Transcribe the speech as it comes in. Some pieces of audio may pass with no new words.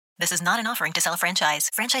This is not an offering to sell a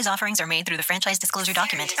franchise. Franchise offerings are made through the franchise disclosure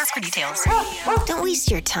document. Ask for details. Don't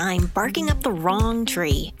waste your time barking up the wrong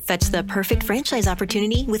tree. Fetch the perfect franchise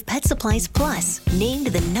opportunity with Pet Supplies Plus. Named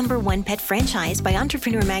the #1 pet franchise by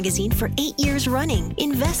Entrepreneur Magazine for 8 years running.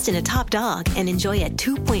 Invest in a top dog and enjoy a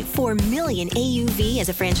 2.4 million AUV as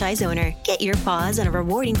a franchise owner. Get your paws on a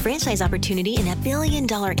rewarding franchise opportunity in a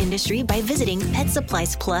billion-dollar industry by visiting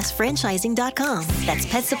PetSuppliesPlusFranchising.com. That's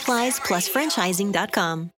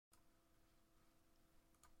PetSuppliesPlusFranchising.com.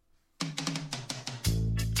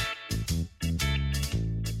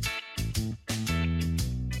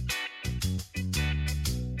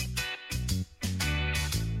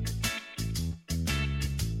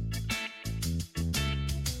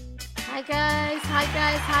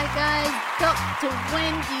 Hi guys. Dr.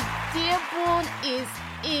 Wendy Dearborn is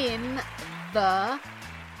in the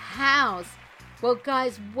house. Well,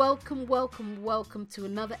 guys, welcome to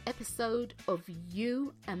another episode of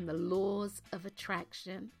You and the Laws of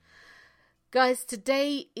Attraction. Guys,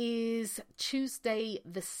 today is Tuesday,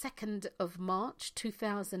 the 2nd of March,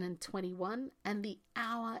 2021, and the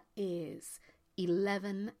hour is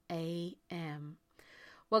 11 a.m.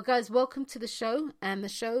 Well, guys, welcome to the show. And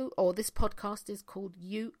this podcast is called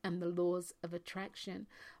You and the Laws of Attraction.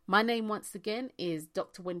 My name, once again, is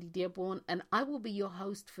Dr. Wendy Dearborn, and I will be your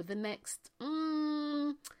host for the next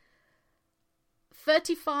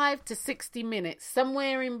 35 to 60 minutes,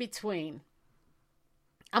 somewhere in between.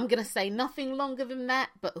 I'm going to say nothing longer than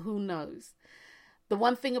that, but who knows? The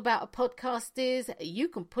one thing about a podcast is you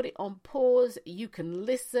can put it on pause. You can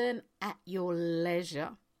listen at your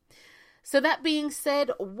leisure. So that being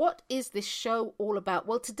said, what is this show all about?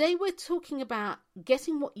 Well, today we're talking about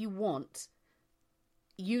getting what you want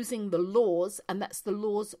using the laws, and that's the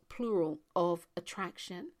laws plural of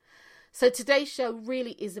attraction. So today's show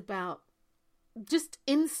really is about just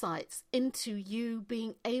insights into you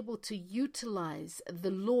being able to utilize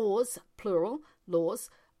the laws, plural,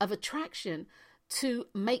 laws of attraction to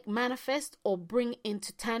make manifest or bring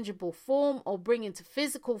into tangible form or bring into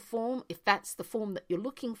physical form, if that's the form that you're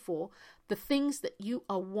looking for, the things that you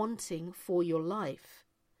are wanting for your life.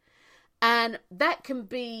 And that can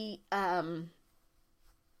be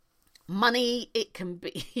money, it can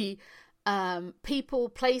be people,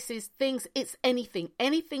 places, things. It's anything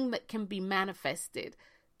that can be manifested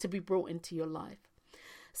to be brought into your life.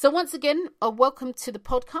 So once again, welcome to the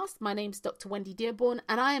podcast. My name's Dr. Wendy Dearborn,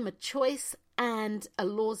 and I am a choice and a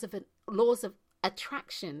laws of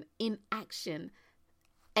attraction in action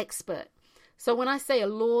expert. So when I say a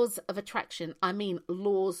laws of attraction, I mean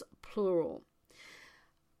laws plural.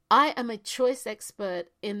 I am a choice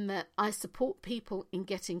expert in that I support people in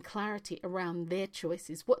getting clarity around their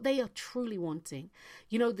choices, what they are truly wanting.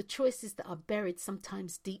 You know, the choices that are buried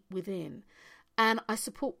sometimes deep within. And I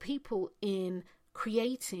support people in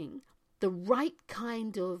creating the right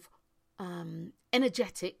kind of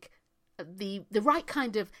energetic, the right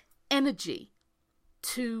kind of energy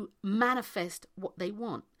to manifest what they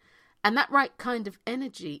want. And that right kind of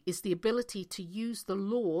energy is the ability to use the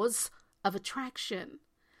laws of attraction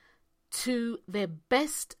to their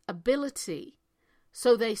best ability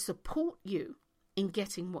so they support you in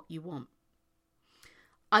getting what you want.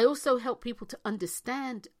 I also help people to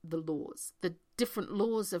understand the laws, the different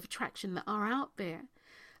laws of attraction that are out there,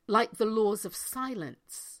 like the laws of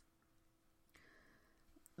silence,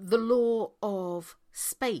 the law of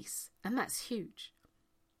space, and that's huge.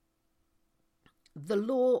 The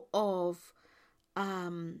law of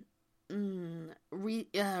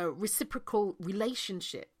reciprocal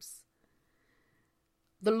relationships,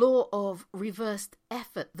 the law of reversed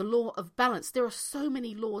effort, the law of balance. There are so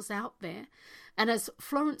many laws out there. And as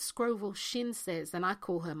Florence Scovel Shinn says, and I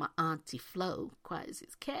call her my Auntie Flo, quite as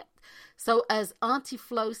it's kept. So as Auntie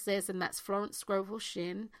Flo says, and that's Florence Scovel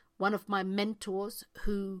Shinn, one of my mentors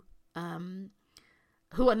who are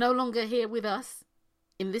no longer here with us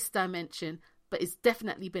in this dimension, but it's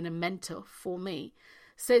definitely been a mentor for me,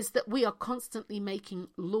 says that we are constantly making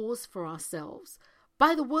laws for ourselves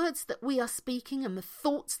by the words that we are speaking and the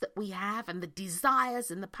thoughts that we have and the desires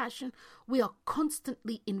and the passion. We are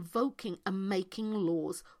constantly invoking and making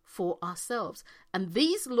laws for ourselves. And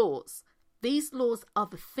these laws are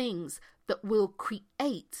the things that will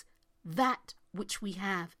create that which we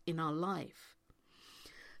have in our life.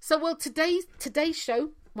 So, well, today's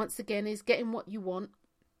show, once again, is getting what you want.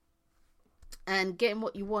 And getting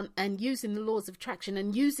what you want and using the laws of attraction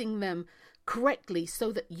and using them correctly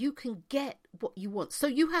so that you can get what you want. So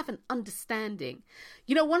you have an understanding.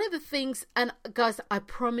 You know, one of the things, and guys, I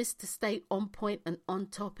promise to stay on point and on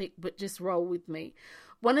topic, but just roll with me.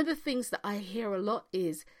 One of the things that I hear a lot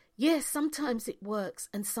is, yes, sometimes it works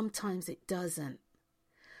and sometimes it doesn't.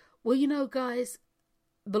 Well, you know, guys,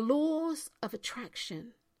 the laws of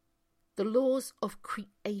attraction, the laws of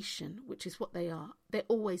creation, which is what they are, they're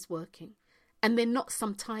always working. And they're not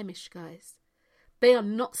sometime-ish, guys. They are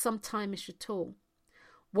not sometime-ish at all.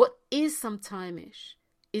 What is sometime-ish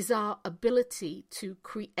is our ability to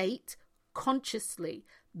create consciously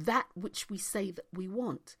that which we say that we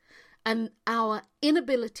want. And our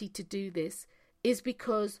inability to do this is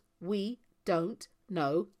because we don't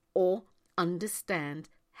know or understand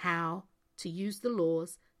how to use the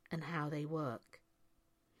laws and how they work.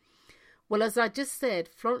 Well, as I just said,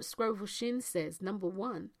 Florence Scovel Shinn says, number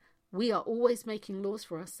one, we are always making laws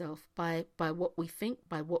for ourselves by what we think,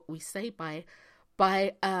 by what we say, by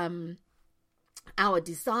our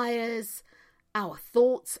desires, our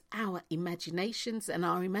thoughts, our imaginations. And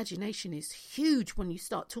our imagination is huge when you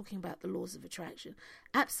start talking about the laws of attraction.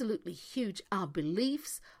 Absolutely huge. Our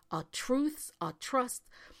beliefs, our truths, our trust,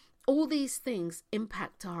 all these things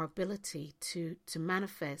impact our ability to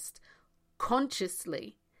manifest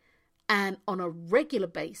consciously and on a regular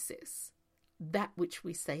basis that which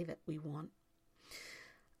we say that we want.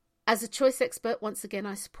 As a choice expert, once again,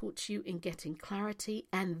 I support you in getting clarity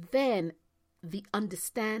and then the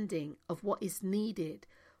understanding of what is needed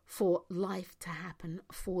for life to happen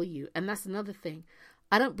for you. And that's another thing.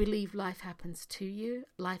 I don't believe life happens to you.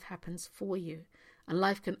 Life happens for you. And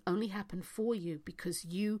life can only happen for you because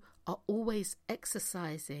you are always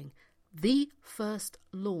exercising the first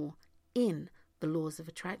law in the laws of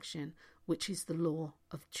attraction, which is the law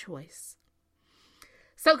of choice.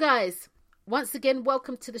 So guys, once again,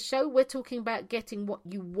 welcome to the show. We're talking about getting what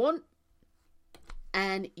you want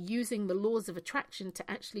and using the laws of attraction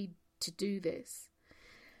to do this.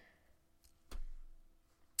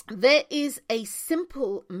 There is a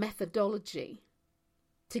simple methodology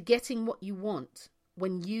to getting what you want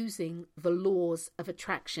when using the laws of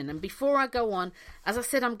attraction. And before I go on, as I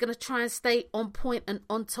said, I'm going to try and stay on point and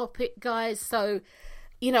on topic, guys. So,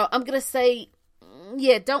 I'm going to say,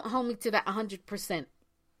 don't hold me to that 100%.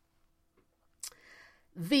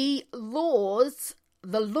 The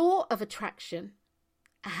law of attraction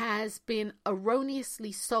has been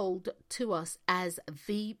erroneously sold to us as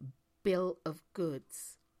the bill of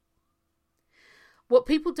goods. What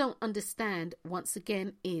people don't understand, once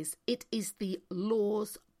again, is it is the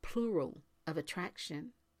laws, plural, of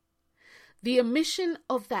attraction. The omission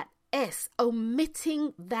of that S,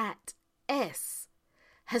 omitting that S,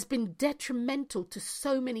 has been detrimental to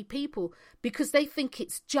so many people because they think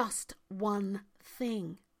it's just one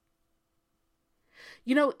thing.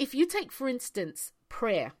 If you take, for instance,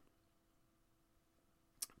 prayer,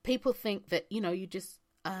 people think that, you just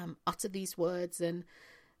utter these words and,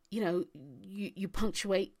 you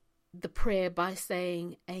punctuate the prayer by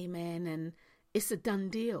saying amen and it's a done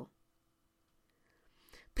deal.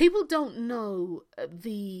 People don't know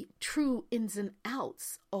the true ins and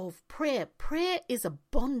outs of prayer. Prayer is a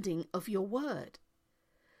bonding of your word.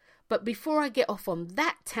 But before I get off on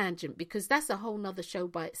that tangent, because that's a whole nother show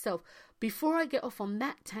by itself, before I get off on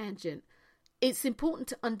that tangent, it's important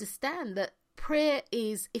to understand that prayer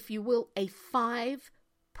is, if you will, a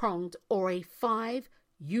 5-pronged or a 5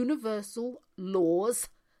 universal laws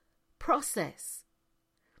process.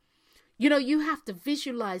 You have to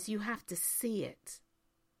visualize, you have to see it.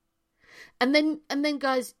 And then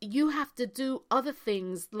guys, you have to do other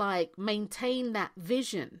things like maintain that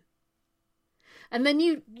vision. And then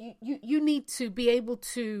you need to be able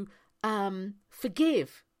to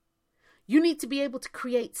forgive. You need to be able to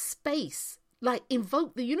create space, like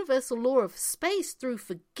invoke the universal law of space through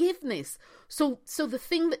forgiveness. So the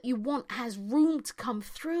thing that you want has room to come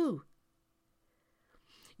through.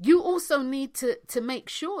 You also need to make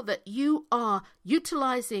sure that you are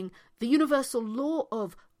utilizing the universal law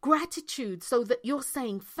of gratitude so that you're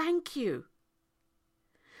saying thank you.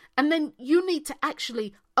 And then you need to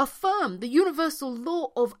actually affirm the universal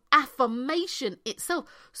law of affirmation itself.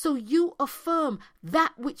 So you affirm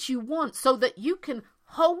that which you want so that you can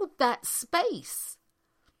hold that space.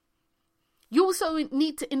 You also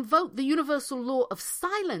need to invoke the universal law of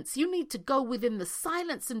silence. You need to go within the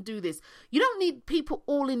silence and do this. You don't need people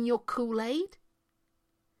all in your Kool-Aid.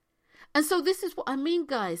 And so this is what I mean,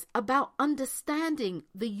 guys, about understanding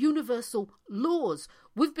the universal laws.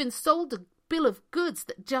 We've been sold a bill of goods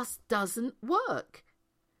that just doesn't work.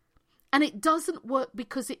 And it doesn't work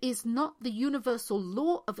because it is not the universal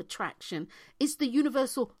law of attraction. It's the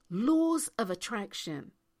universal laws of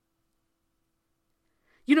attraction.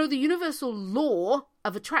 The universal law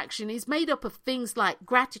of attraction is made up of things like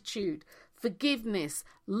gratitude, forgiveness,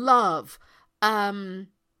 love. There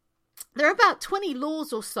are about 20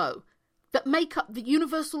 laws or so that make up the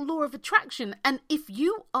universal law of attraction. And if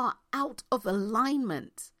you are out of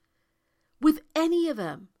alignment with any of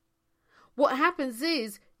them. What happens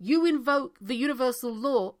is you invoke the universal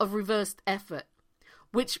law of reversed effort,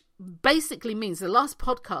 which basically means, the last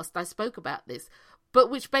podcast I spoke about this, but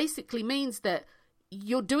which basically means that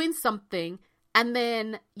you're doing something and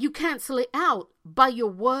then you cancel it out by your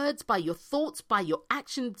words, by your thoughts, by your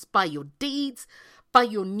actions, by your deeds, by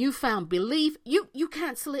your newfound belief. You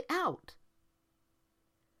cancel it out.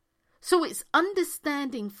 So it's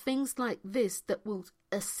understanding things like this that will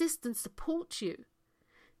assist and support you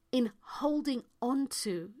in holding on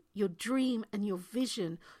to your dream and your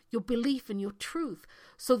vision, your belief and your truth.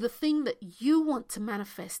 So the thing that you want to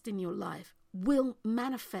manifest in your life will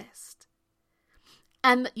manifest.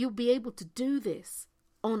 And that you'll be able to do this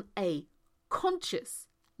on a conscious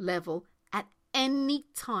level at any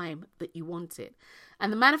time that you want it.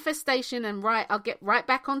 And the manifestation, and I'll get right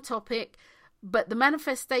back on topic, but the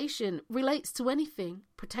manifestation relates to anything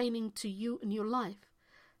pertaining to you and your life.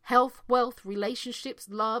 Health, wealth, relationships,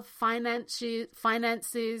 love,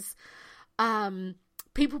 finances,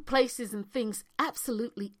 people, places, and things.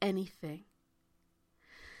 Absolutely anything.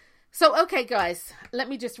 So, okay, guys, let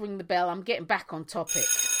me just ring the bell. I'm getting back on topic.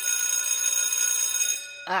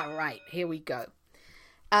 All right, here we go.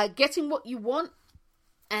 Getting what you want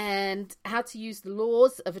and how to use the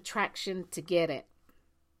laws of attraction to get it.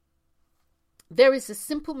 There is a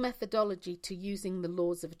simple methodology to using the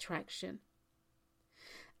laws of attraction.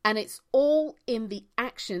 And it's all in the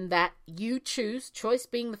action that you choose, choice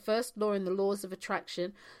being the first law in the laws of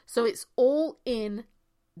attraction. So it's all in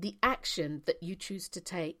the action that you choose to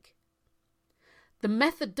take. The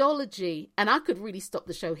methodology, and I could really stop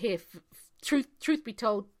the show here. Truth be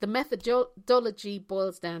told, the methodology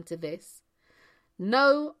boils down to this.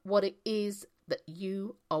 Know what it is that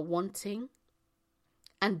you are wanting.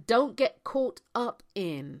 And don't get caught up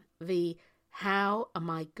in the how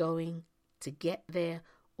am I going to get there,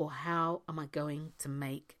 or how am I going to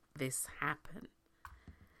make this happen?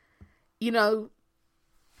 You know,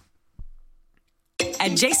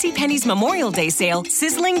 at JCPenney's Memorial Day sale,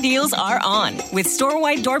 sizzling deals are on with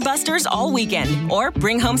store-wide doorbusters all weekend. Or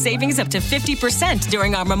bring home savings up to 50%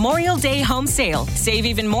 during our Memorial Day home sale. Save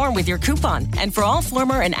even more with your coupon. And for all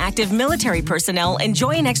former and active military personnel,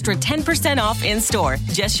 enjoy an extra 10% off in-store.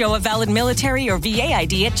 Just show a valid military or VA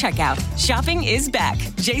ID at checkout. Shopping is back.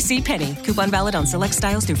 JCPenney. Coupon valid on select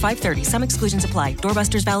styles through 5/30. Some exclusions apply.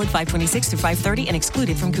 Doorbusters valid 5/26 through 5/30 and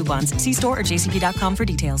excluded from coupons. See store or jcp.com for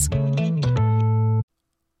details.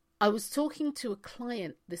 I was talking to a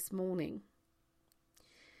client this morning,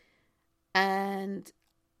 and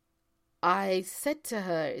I said to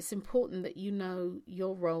her, it's important that you know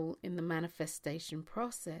your role in the manifestation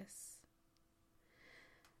process.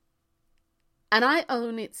 And I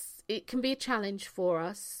own it can be a challenge for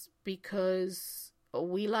us because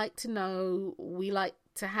we like to know, we like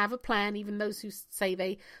to have a plan. Even those who say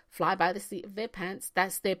they fly by the seat of their pants,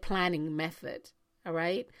 that's their planning method, all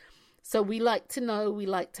right? So we like to know, we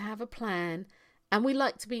like to have a plan, and we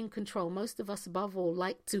like to be in control. Most of us, above all,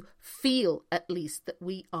 like to feel at least that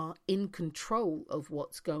we are in control of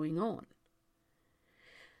what's going on.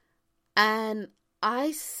 And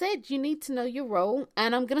I said, you need to know your role.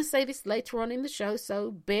 And I'm going to say this later on in the show, so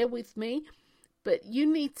bear with me. But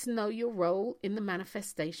you need to know your role in the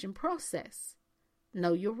manifestation process.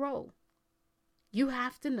 Know your role. You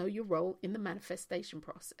have to know your role in the manifestation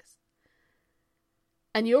process.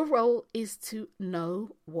 And your role is to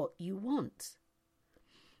know what you want.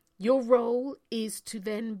 Your role is to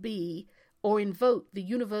then be or invoke the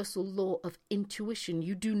universal law of intuition.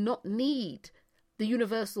 You do not need the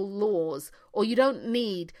universal laws, or you don't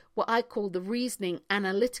need what I call the reasoning,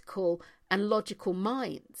 analytical, and logical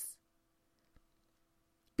minds.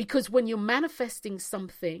 Because when you're manifesting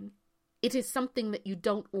something, it is something that you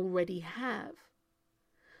don't already have.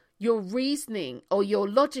 Your reasoning or your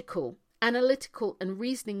logical, analytical and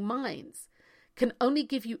reasoning minds can only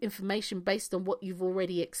give you information based on what you've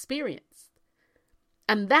already experienced.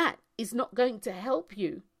 And that is not going to help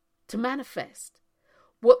you to manifest.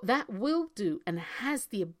 What that will do and has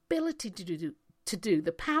the ability to do,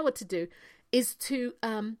 the power to do, is to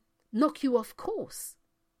knock you off course.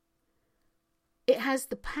 It has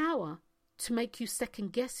the power to make you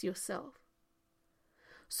second guess yourself.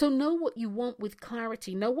 So know what you want with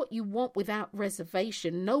clarity. Know what you want without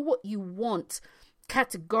reservation. Know what you want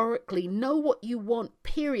categorically. Know what you want,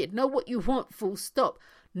 period. Know what you want, full stop.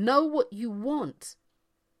 Know what you want.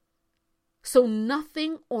 So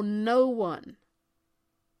nothing or no one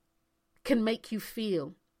can make you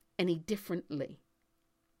feel any differently.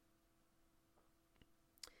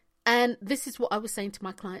 And this is what I was saying to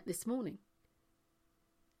my client this morning.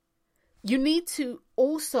 You need to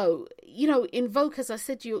also, invoke, as I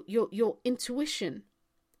said, your intuition.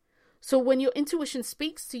 So when your intuition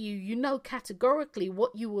speaks to you, you know categorically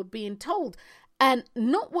what you were being told, and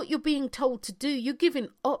not what you're being told to do. You're given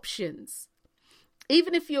options.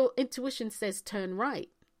 Even if your intuition says turn right,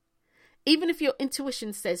 even if your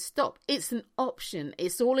intuition says stop, it's an option.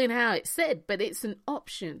 It's all in how it's said, but it's an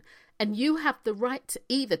option. And you have the right to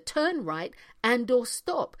either turn right and or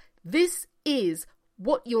stop. This is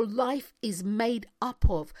what your life is made up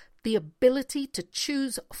of. The ability to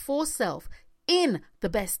choose for self in the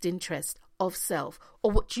best interest of self,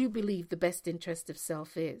 or what you believe the best interest of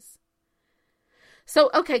self is. So,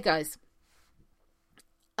 okay, guys,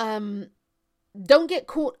 don't get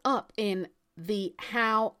caught up in the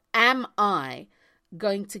how am I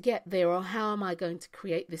going to get there, or how am I going to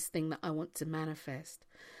create this thing that I want to manifest.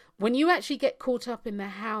 When you actually get caught up in the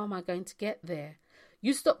how am I going to get there,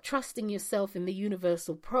 you stop trusting yourself in the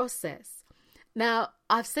universal process. Now,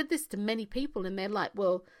 I've said this to many people and they're like,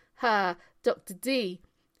 well, Dr. D,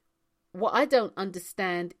 what I don't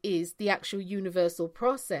understand is the actual universal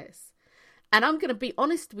process. And I'm going to be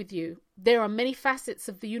honest with you. There are many facets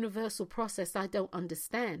of the universal process I don't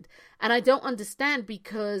understand. And I don't understand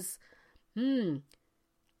because, it's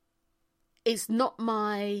not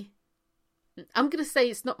my, I'm going to say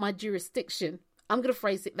it's not my jurisdiction. I'm going to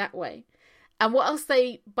phrase it that way. And what I'll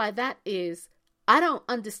say by that is, I don't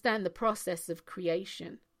understand the process of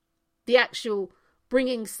creation, the actual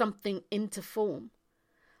bringing something into form.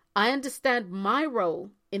 I understand my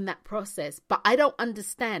role in that process, but I don't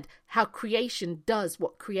understand how creation does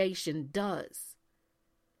what creation does.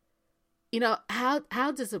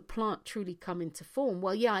 How does a plant truly come into form?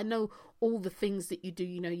 Well, yeah, I know all the things that you do.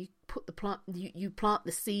 You put the plant, you plant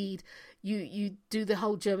the seed, you do the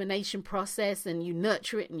whole germination process, and you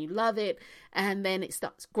nurture it and you love it, and then it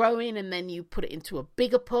starts growing, and then you put it into a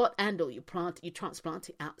bigger pot, or you transplant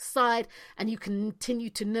it outside, and you continue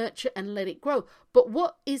to nurture and let it grow. But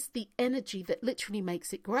what is the energy that literally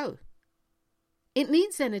makes it grow? It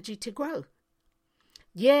needs energy to grow.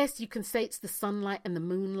 Yes, you can say it's the sunlight and the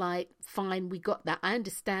moonlight. Fine, we got that. I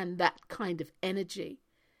understand that kind of energy.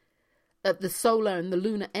 The solar and the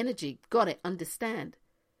lunar energy. Got it, understand.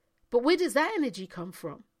 But where does that energy come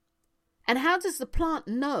from? And how does the plant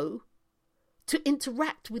know to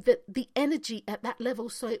interact with the energy at that level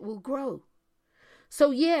so it will grow?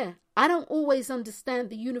 So yeah, I don't always understand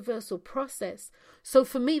the universal process. So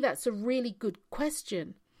for me, that's a really good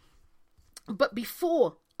question. But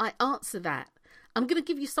before I answer that, I'm going to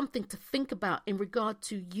give you something to think about in regard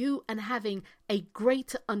to you and having a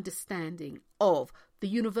greater understanding of the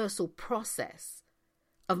universal process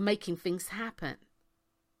of making things happen.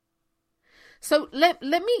 So let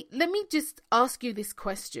me just ask you this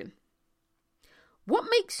question. What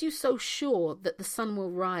makes you so sure that the sun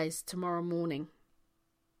will rise tomorrow morning?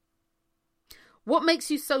 What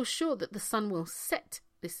makes you so sure that the sun will set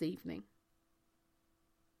this evening?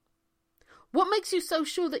 What makes you so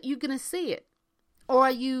sure that you're going to see it? Or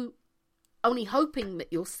are you only hoping that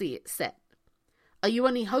you'll see it set? Are you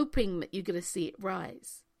only hoping that you're going to see it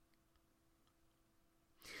rise?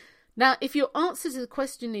 Now, if your answer to the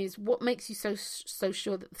question is, what makes you so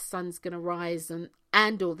sure that the sun's going to rise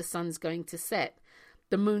and or the sun's going to set,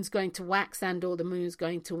 the moon's going to wax and or the moon's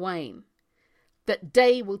going to wane, that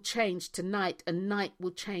day will change to night and night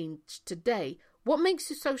will change to day, what makes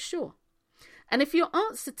you so sure? And if your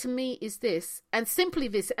answer to me is this, and simply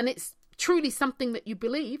this, and it's truly something that you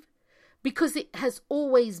believe, because it has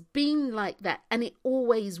always been like that and it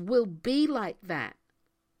always will be like that.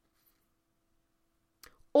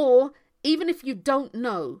 Or even if you don't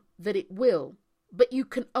know that it will, but you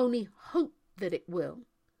can only hope that it will.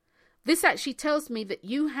 This actually tells me that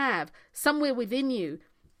you have somewhere within you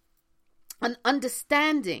an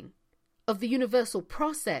understanding of the universal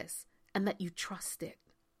process, and that you trust it.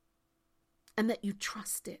 And that you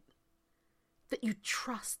trust it. That you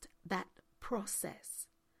trust that process.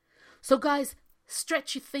 So guys,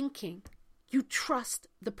 stretch your thinking. You trust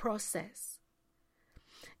the process.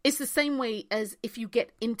 It's the same way as if you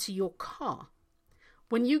get into your car.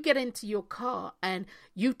 When you get into your car and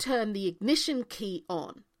you turn the ignition key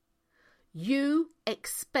on, you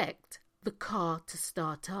expect the car to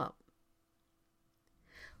start up.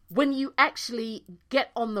 When you actually get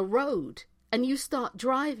on the road and you start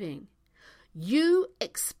driving, you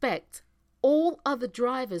expect all other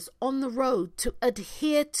drivers on the road to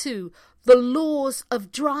adhere to the laws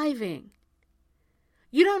of driving.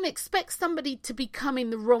 You don't expect somebody to be coming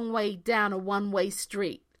the wrong way down a one-way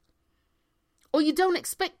street. Or you don't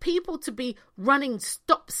expect people to be running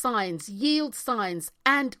stop signs, yield signs,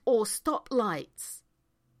 and or stop lights.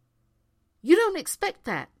 You don't expect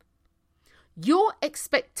that. Your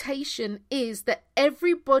expectation is that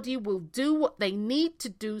everybody will do what they need to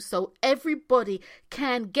do so everybody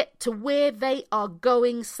can get to where they are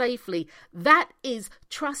going safely. That is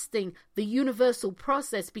trusting the universal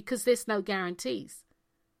process, because there's no guarantees.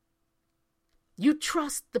 You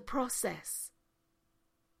trust the process.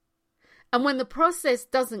 And when the process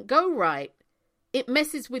doesn't go right, it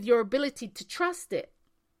messes with your ability to trust it.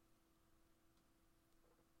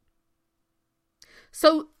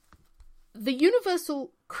 So, the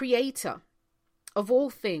universal creator of all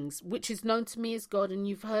things, which is known to me as God, and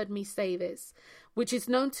you've heard me say this, which is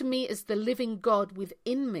known to me as the living God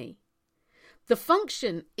within me, the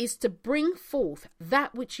function is to bring forth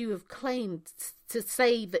that which you have claimed to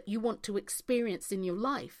say that you want to experience in your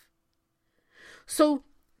life. So,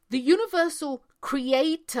 the universal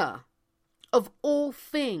creator of all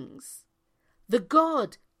things, the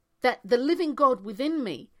God, that the living God within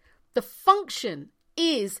me, the function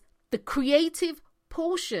is the creative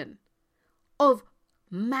portion of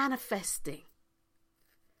manifesting.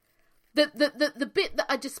 The bit that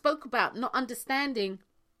I just spoke about, not understanding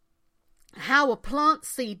how a plant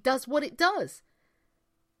seed does what it does.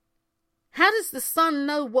 How does the sun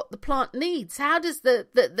know what the plant needs? How does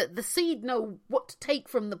the seed know what to take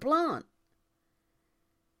from the plant?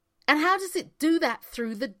 And how does it do that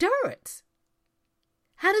through the dirt?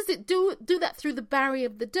 How does it do that through the barrier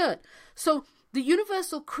of the dirt? So the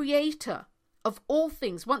universal creator of all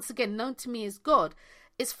things, once again known to me as God,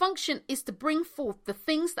 its function is to bring forth the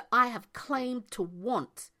things that I have claimed to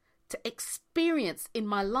want, to experience in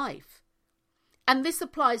my life. And this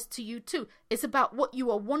applies to you too. It's about what you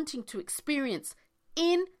are wanting to experience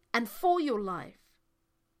in and for your life.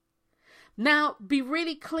 Now, be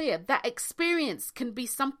really clear, that experience can be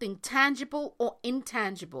something tangible or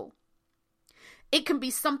intangible. It can be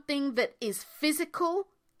something that is physical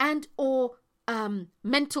and or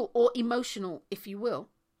mental or emotional, if you will.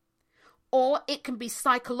 Or it can be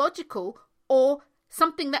psychological or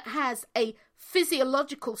something that has a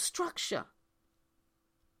physiological structure.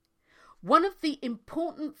 One of the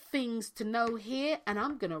important things to know here, and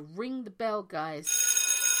I'm going to ring the bell, guys.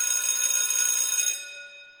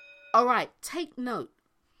 All right, take note.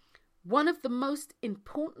 One of the most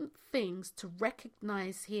important things to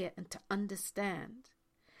recognize here and to understand,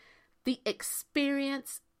 the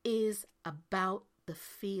experience is about the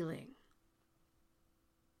feeling.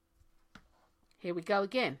 Here we go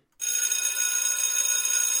again.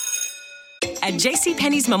 At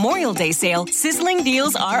JCPenney's Memorial Day sale, sizzling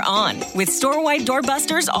deals are on, with store-wide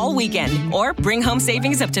doorbusters all weekend. Or bring home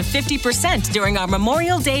savings up to 50% during our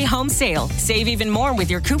Memorial Day home sale. Save even more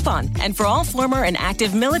with your coupon. And for all former and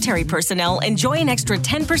active military personnel, enjoy an extra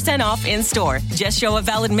 10% off in-store. Just show a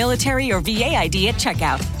valid military or VA ID at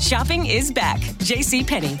checkout. Shopping is back.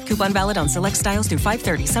 JCPenney. Coupon valid on select styles through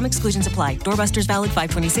 5/30. Some exclusions apply. Doorbusters valid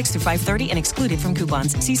 5/26 through 5/30 and excluded from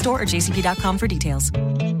coupons. See store or jcp.com for details.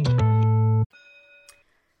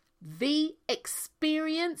 The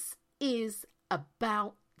experience is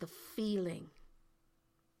about the feeling.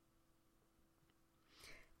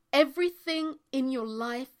 Everything in your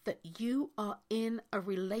life that you are in a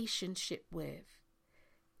relationship with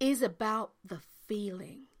is about the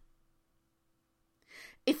feeling.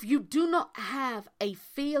 If you do not have a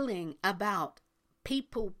feeling about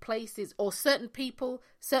people, places, or certain people,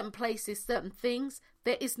 certain places, certain things,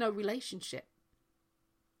 there is no relationship.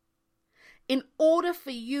 In order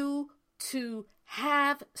for you to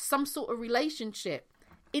have some sort of relationship,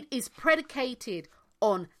 it is predicated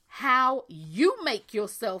on how you make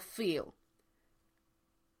yourself feel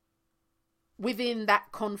within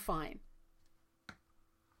that confine.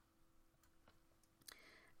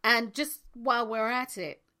 And just while we're at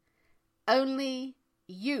it, only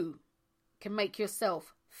you can make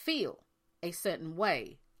yourself feel a certain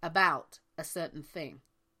way about a certain thing.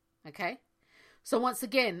 Okay? So once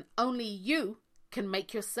again, only you can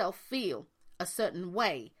make yourself feel a certain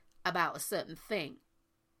way about a certain thing.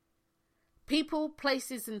 People,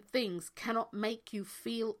 places, and things cannot make you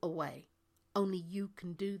feel a way. Only you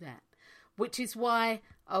can do that. Which is why,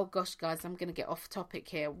 oh gosh, guys, I'm going to get off topic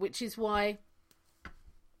here. Which is why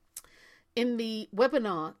in the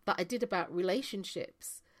webinar that I did about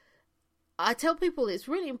relationships, I tell people it's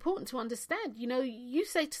really important to understand. You know, you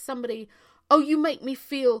say to somebody, oh, you make me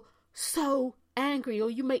feel so angry, or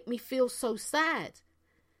you make me feel so sad.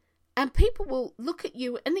 And people will look at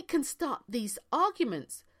you and it can start these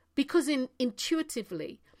arguments because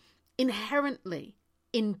intuitively, inherently,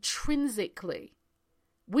 intrinsically,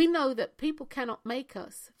 we know that people cannot make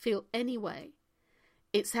us feel any way.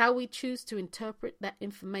 It's how we choose to interpret that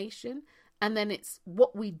information, and then it's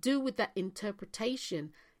what we do with that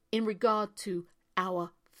interpretation in regard to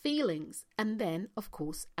our feelings, and then, of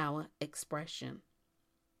course, our expression.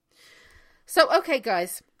 So, okay,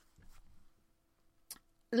 guys,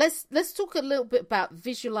 let's talk a little bit about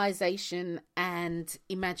visualization and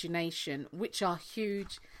imagination, which are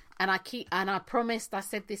huge. And I promised, I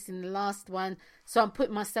said this in the last one, so I'm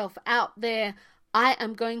putting myself out there. I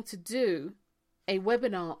am going to do a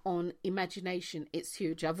webinar on imagination. It's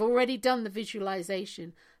huge. I've already done the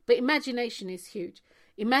visualization, but imagination is huge.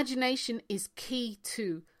 Imagination is key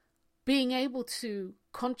to being able to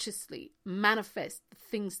consciously manifest the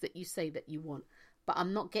things that you say that you want. But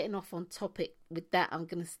I'm not getting off on topic with that. I'm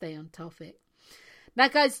going to stay on topic. Now,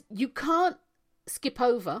 guys, you can't skip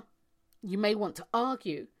over. You may want to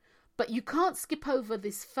argue, but you can't skip over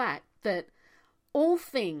this fact that all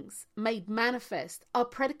things made manifest are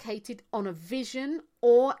predicated on a vision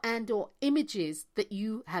or images that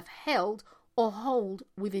you have held or hold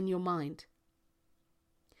within your mind.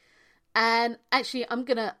 And actually, I'm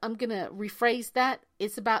gonna rephrase that.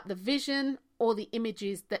 It's about the vision or the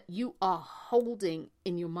images that you are holding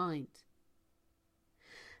in your mind.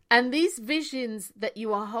 And these visions that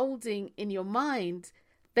you are holding in your mind,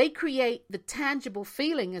 they create the tangible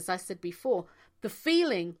feeling, as I said before, the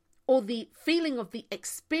feeling or the feeling of the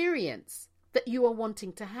experience that you are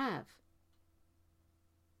wanting to have.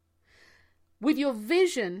 With your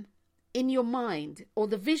vision in your mind, or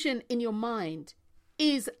the vision in your mind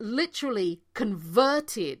is literally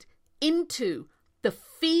converted into the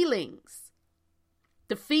feelings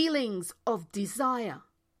of desire.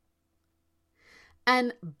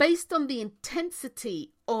 And based on the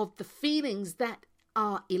intensity of the feelings that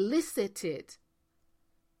are elicited,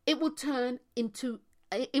 it will turn into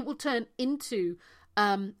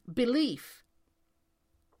belief.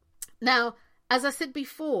 Now, as I said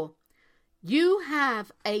before, you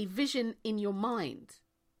have a vision in your mind,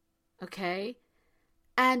 okay?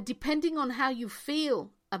 And depending on how you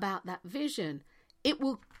feel about that vision, it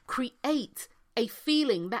will create a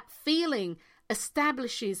feeling. That feeling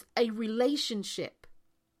establishes a relationship.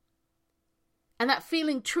 And that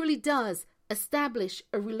feeling truly does establish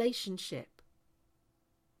a relationship.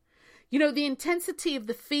 You know, the intensity of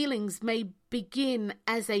the feelings may begin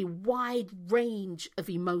as a wide range of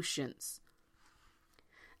emotions.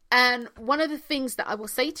 And one of the things that I will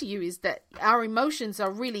say to you is that our emotions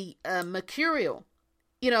are really mercurial.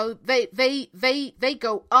 You know, they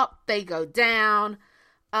go up, they go down.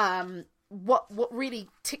 What really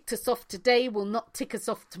ticked us off today will not tick us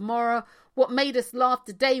off tomorrow. What made us laugh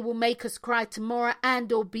today will make us cry tomorrow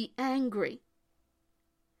and or be angry.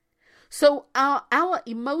 So our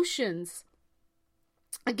emotions,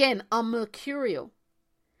 again, are mercurial.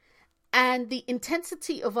 And the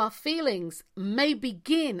intensity of our feelings may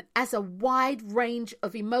begin as a wide range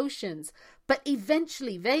of emotions, but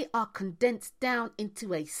eventually they are condensed down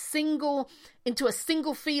into a single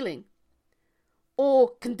feeling,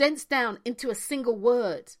 or condensed down into a single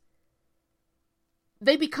word.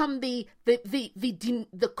 They become the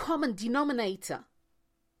common denominator,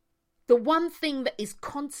 the one thing that is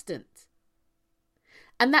constant.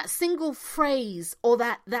 And that single phrase, or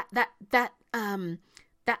that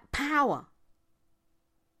power,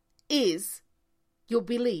 is your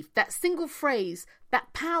belief. That single phrase,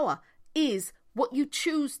 that power, is what you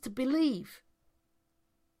choose to believe.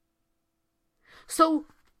 So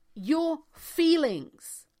your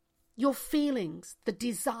feelings, the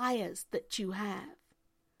desires that you have,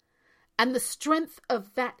 and the strength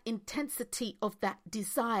of that intensity of that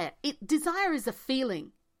desire. Desire is a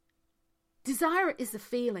feeling. Desire is a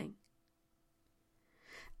feeling.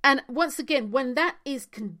 And once again, when that is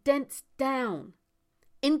condensed down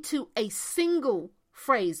into a single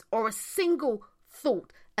phrase or a single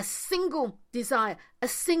thought, a single desire, a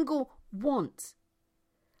single want,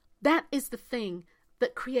 that is the thing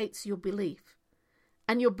that creates your belief.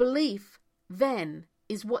 And your belief then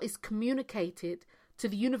is what is communicated to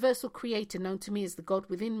the universal creator known to me as the God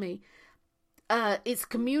within me. It's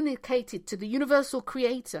communicated to the universal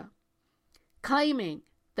creator, claiming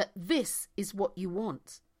that this is what you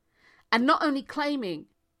want. And not only claiming,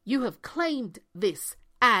 you have claimed this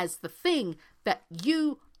as the thing that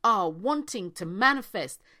you are wanting to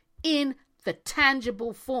manifest in the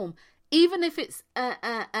tangible form. Even if it's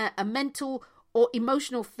a mental or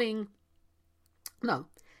emotional thing. No,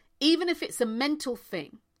 even if it's a mental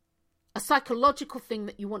thing, a psychological thing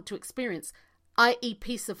that you want to experience, i.e.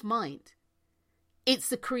 peace of mind.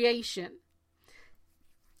 It's a creation.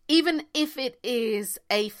 Even if it is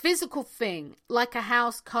a physical thing, like a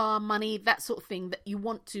house, car, money, that sort of thing that you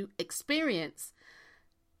want to experience,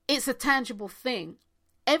 it's a tangible thing.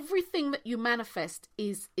 Everything that you manifest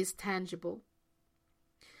is tangible.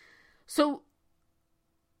 So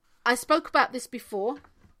I spoke about this before,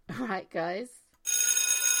 All right, guys,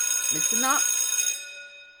 listen up.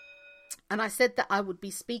 And I said that I would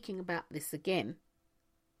be speaking about this again.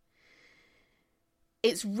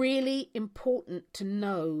 It's really important to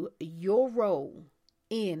know your role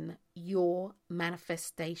in your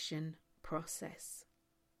manifestation process.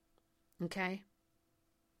 Okay?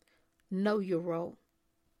 Know your role.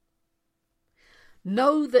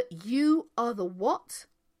 Know that you are the what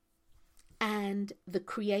and the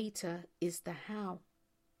creator is the how.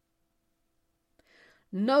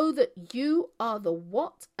 Know that you are the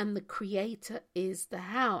what and the creator is the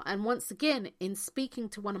how. And once again, in speaking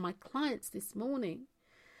to one of my clients this morning,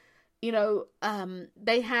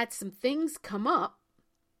 they had some things come up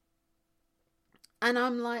and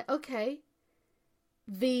I'm like, okay,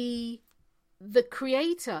 the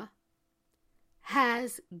creator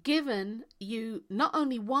has given you not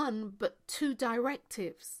only one, but 2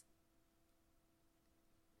 directives.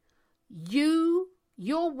 Your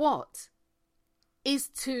what is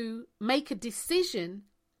to make a decision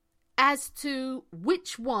as to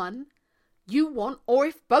which one you want, or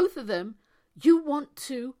if both of them you want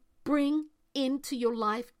to bring into your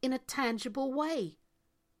life in a tangible way.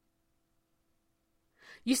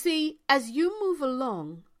 You see, as you move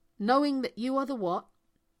along, knowing that you are the what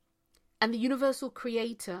and the universal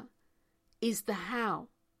creator is the how,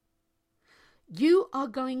 you are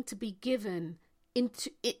going to be given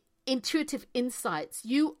intuitive insights.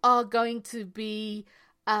 You are going to be,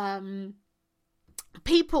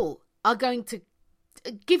 people are going to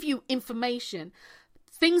give you information.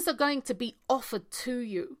 Things are going to be offered to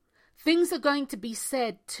you. Things are going to be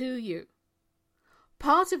said to you.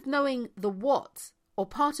 Part of knowing the what, or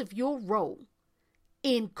part of your role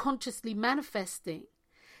in consciously manifesting,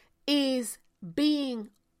 is being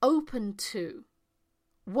open to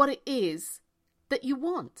what it is that you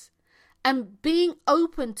want. And being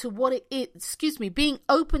open to being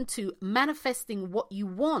open to manifesting what you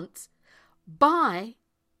want by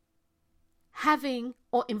having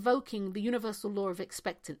or invoking the universal law of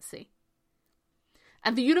expectancy.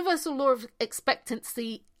 And the universal law of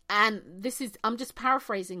expectancy, and I'm just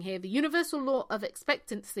paraphrasing here, the universal law of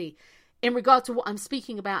expectancy in regard to what I'm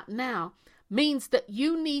speaking about now means that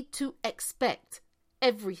you need to expect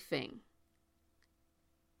everything.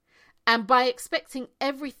 And by expecting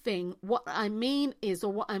everything, what I mean is,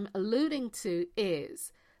 or what I'm alluding to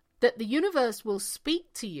is, that the universe will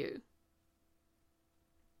speak to you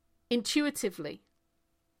intuitively.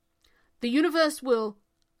 The universe will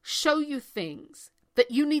show you things that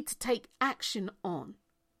you need to take action on.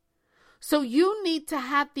 So you need to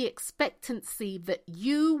have the expectancy that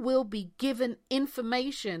you will be given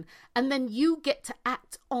information, and then you get to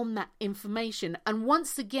act on that information. And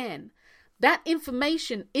once again, that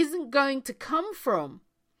information isn't going to come from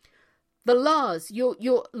the laws,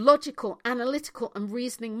 your logical, analytical, and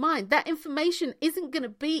reasoning mind. That information isn't going to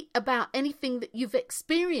be about anything that you've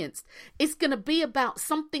experienced. It's going to be about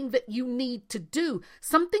something that you need to do,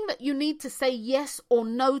 something that you need to say yes or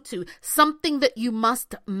no to, something that you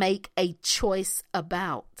must make a choice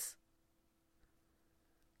about.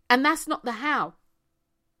 And that's not the how.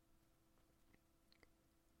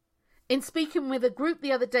 In speaking with a group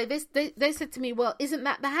the other day, they said to me, well, isn't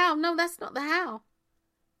that the how? No, that's not the how.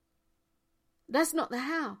 That's not the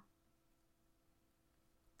how.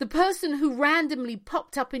 The person who randomly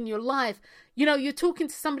popped up in your life, you're talking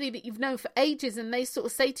to somebody that you've known for ages, and they sort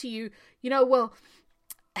of say to you, well,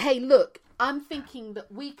 hey, look, I'm thinking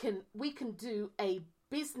that we can do a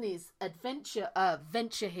business venture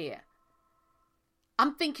here.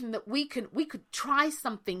 I'm thinking that we could try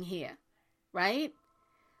something here, right?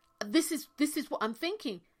 This is what I'm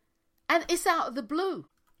thinking. And it's out of the blue.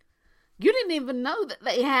 You didn't even know that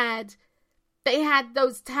they had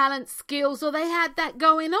those talent skills, or they had that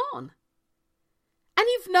going on. And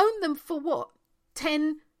you've known them for what?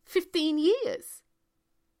 10, 15 years.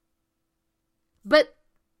 But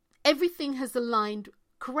everything has aligned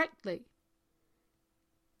correctly.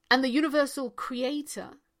 And the universal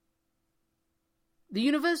creator,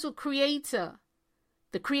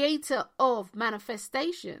 the creator of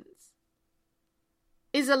manifestations,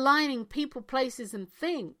 is aligning people, places, and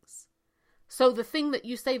things. So the thing that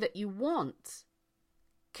you say that you want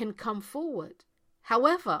can come forward.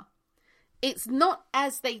 However, it's not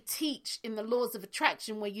as they teach in the laws of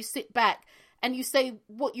attraction, where you sit back and you say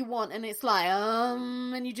what you want and it's like,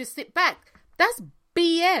 and you just sit back. That's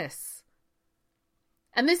BS.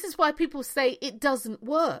 And this is why people say it doesn't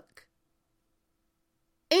work.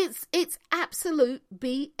 It's absolute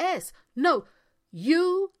BS. No,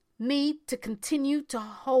 you need to continue to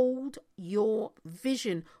hold your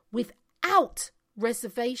vision without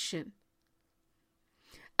reservation.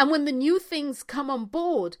 And when the new things come on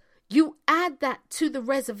board, you add that to the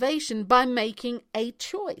reservation by making a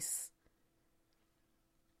choice.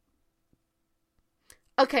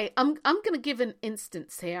 Okay, I'm going to give an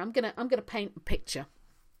instance here. I'm going to paint a picture.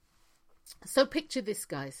 So picture this,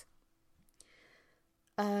 guys.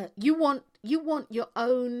 You want your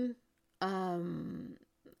own a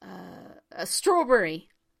strawberry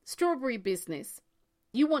business.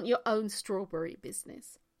 You want your own strawberry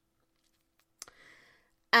business.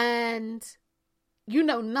 And you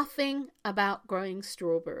know nothing about growing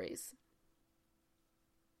strawberries.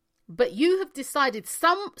 But you have decided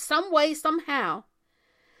some way, somehow,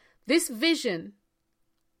 this vision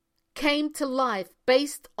came to life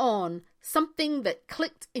based on something that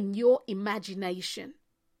clicked in your imagination.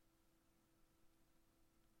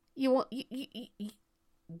 You want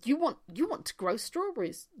to grow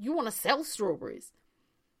strawberries. You want to sell strawberries.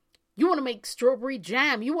 You want to make strawberry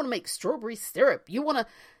jam. You want to make strawberry syrup. You want to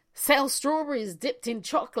sell strawberries dipped in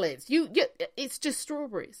chocolates. It's just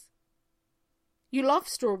strawberries. You love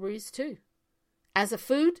strawberries too. As a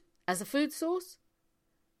food source.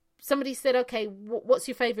 Somebody said, okay, what's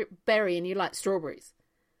your favorite berry? And you like strawberries.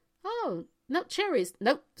 Oh, no, cherries.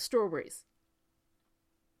 Nope, strawberries.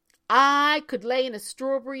 I could lay in a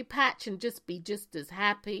strawberry patch and just be just as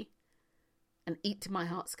happy and eat to my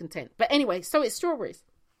heart's content. But anyway, so it's strawberries.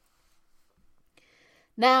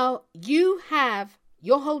 Now, you're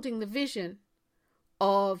holding the vision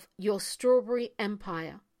of your strawberry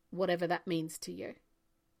empire, whatever that means to you.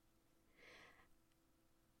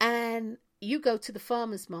 And you go to the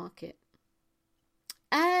farmer's market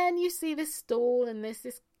and you see this stall and there's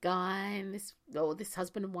this guy and this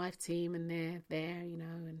husband and wife team and they're there,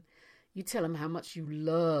 and you tell them how much you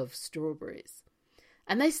love strawberries.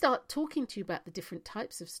 And they start talking to you about the different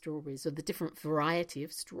types of strawberries or the different variety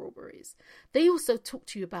of strawberries. They also talk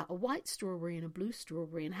to you about a white strawberry and a blue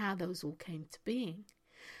strawberry and how those all came to being.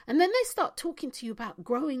 And then they start talking to you about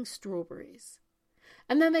growing strawberries.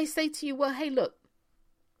 And then they say to you, well, hey, look,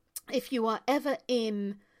 if you are ever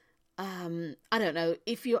in,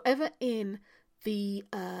 if you're ever in the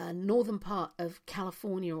northern part of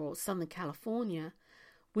California or Southern California,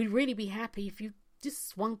 we'd really be happy if you just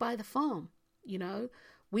swung by the farm.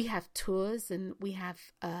 We have tours and we have,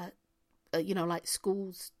 like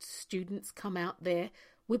school students come out there.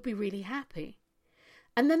 We'd be really happy.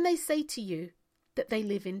 And then they say to you that they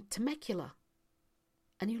live in Temecula.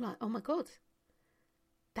 And you're like, oh my God,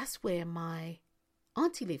 that's where my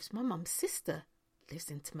auntie lives. My mum's sister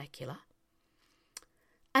lives in Temecula.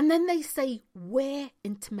 And then they say, where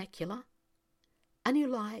in Temecula? And you're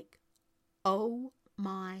like, oh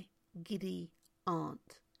my giddy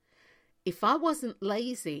aunt. If I wasn't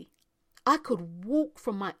lazy, I could walk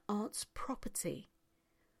from my aunt's property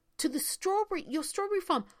to your strawberry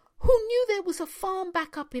farm. Who knew there was a farm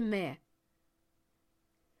back up in there?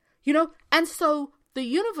 And so the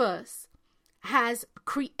universe has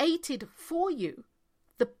created for you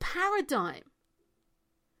the paradigm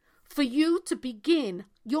for you to begin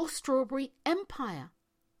your strawberry empire.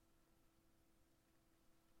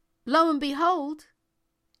 Lo and behold,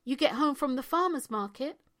 you get home from the farmer's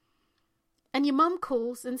market and your mum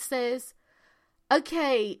calls and says,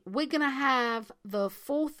 okay, we're going to have the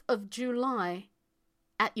 4th of July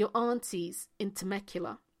at your auntie's in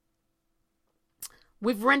Temecula.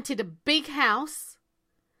 We've rented a big house,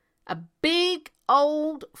 a big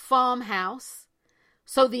old farmhouse,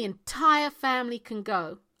 so the entire family can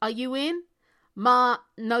go. Are you in? Ma,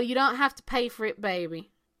 no, you don't have to pay for it,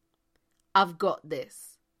 baby. I've got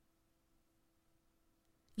this.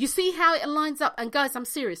 You see how it aligns up? And guys, I'm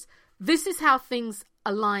serious. This is how things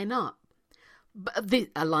align up.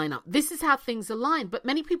 This is how things align, but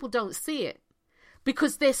many people don't see it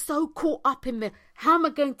because they're so caught up in the, how am I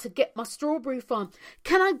going to get my strawberry farm?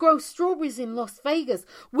 Can I grow strawberries in Las Vegas?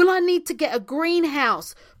 Will I need to get a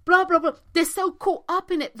greenhouse? Blah, blah, blah. They're so caught up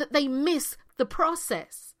in it that they miss the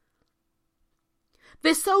process.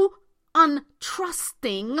 They're so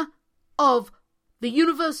untrusting of the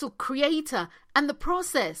universal creator and the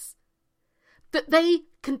process that they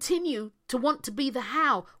continue to want to be the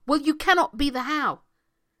how. Well, you cannot be the how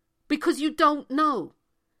because you don't know.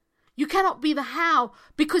 You cannot be the how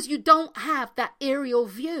because you don't have that aerial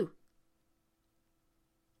view.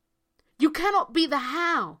 You cannot be the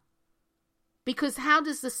how because how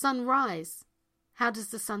does the sun rise? How does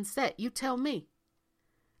the sun set? You tell me.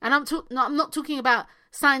 And I'm not talking about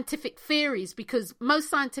scientific theories because most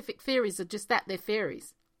scientific theories are just that, they're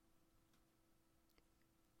theories.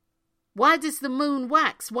 Why does the moon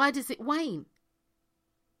wax? Why does it wane?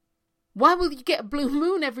 Why will you get a blue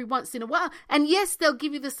moon every once in a while? And yes, they'll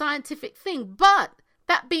give you the scientific thing, but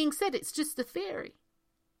that being said, it's just a theory.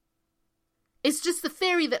 It's just the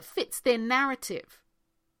theory that fits their narrative.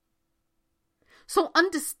 So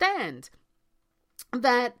understand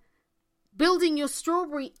that building your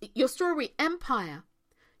strawberry empire,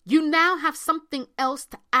 you now have something else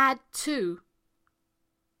to add to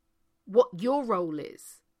what your role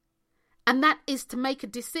is. And that is to make a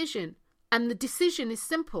decision. And the decision is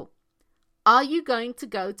simple. Are you going to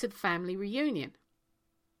go to the family reunion?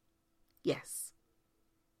 Yes.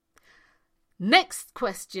 Next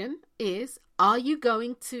question is, are you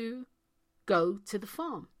going to go to the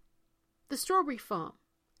farm? The strawberry farm?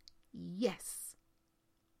 Yes.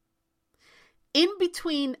 In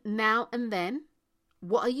between now and then,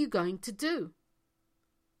 what are you going to do?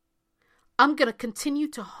 I'm going to continue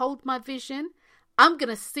to hold my vision. I'm going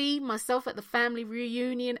to see myself at the family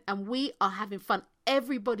reunion and we are having fun.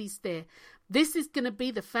 Everybody's there. This is going to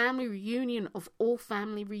be the family reunion of all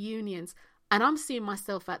family reunions. And I'm seeing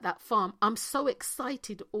myself at that farm. I'm so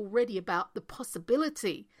excited already about the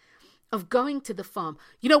possibility of going to the farm.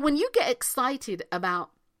 You know, when you get excited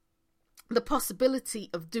about the possibility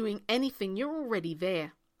of doing anything, you're already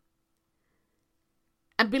there.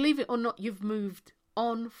 And believe it or not, you've moved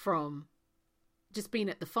on from just being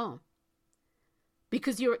at the farm.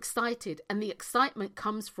 Because you're excited, and the excitement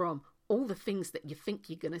comes from all the things that you think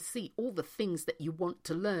you're going to see, all the things that you want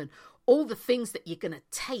to learn, all the things that you're going to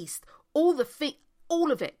taste, all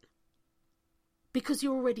of it. Because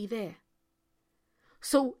you're already there.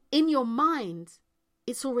 So in your mind,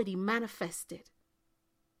 it's already manifested.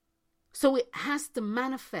 So it has to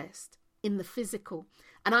manifest in the physical.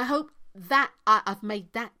 And I hope that I've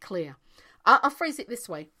made that clear. I'll phrase it this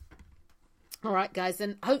way. All right, guys,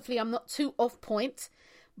 and hopefully I'm not too off point,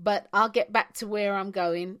 but I'll get back to where I'm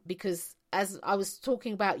going, because as I was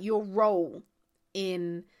talking about your role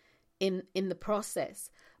in the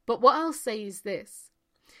process. But what I'll say is this.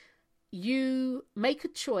 You make a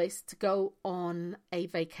choice to go on a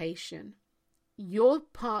vacation. Your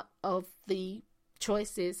part of the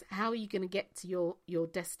choice is, how are you going to get to your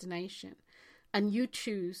destination? And you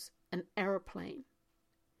choose an aeroplane.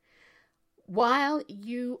 While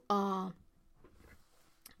you are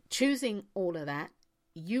choosing all of that,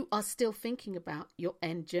 you are still thinking about your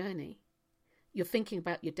end journey. You're thinking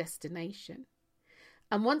about your destination.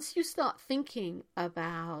 And once you start thinking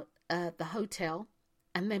about the hotel,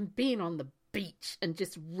 and then being on the beach and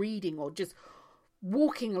just reading, or just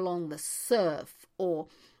walking along the surf, or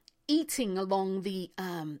eating along the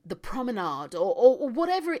promenade, or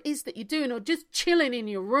whatever it is that you're doing, or just chilling in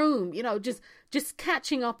your room, you know, just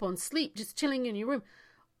catching up on sleep, just chilling in your room.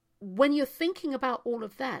 When you're thinking about all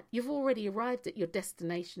of that, you've already arrived at your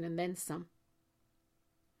destination and then some.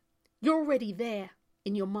 You're already there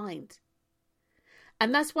in your mind.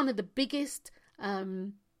 And that's one of the biggest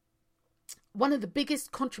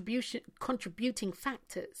contributing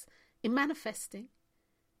factors in manifesting,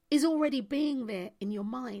 is already being there in your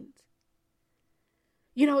mind.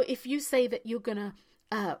 You know, if you say that you're gonna,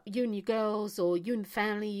 you and your girls, or you and the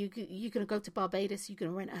family, you're gonna go to Barbados, you're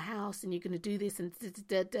gonna rent a house, and you're gonna do this, and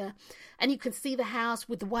and you can see the house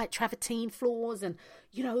with the white travertine floors, and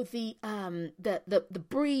you know the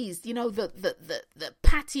breeze, you know the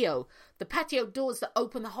patio doors that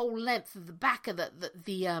open the whole length of the back of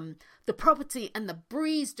the property, and the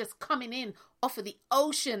breeze just coming in off of the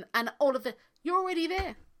ocean, and all of you're already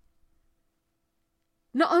there.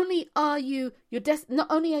 Not only are you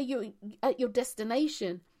at your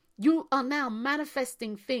destination, you are now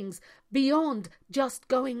manifesting things beyond just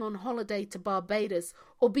going on holiday to Barbados,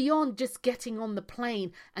 or beyond just getting on the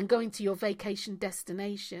plane and going to your vacation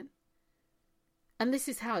destination. And this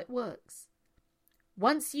is how it works.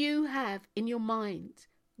 Once you have in your mind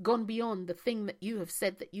gone beyond the thing that you have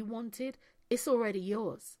said that you wanted, it's already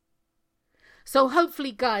yours. So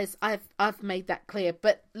hopefully, guys, I've made that clear.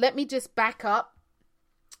 But let me just back up.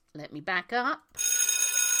 All right,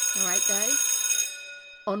 guys.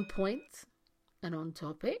 On point and on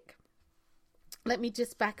topic. Let me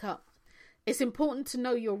just back up. It's important to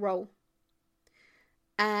know your role.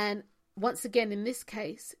 And once again, in this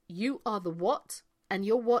case, you are the what, and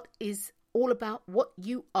your what is all about what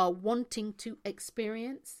you are wanting to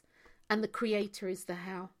experience, and the creator is the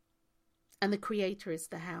how. And the creator is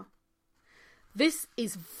the how. This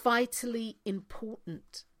is vitally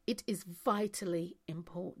important. It is vitally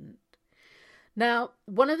important. Now,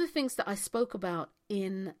 one of the things that I spoke about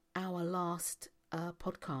in our last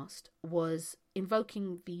podcast was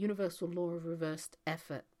invoking the universal law of reversed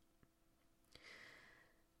effort.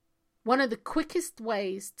 One of the quickest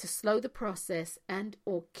ways to slow the process and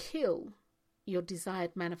or kill your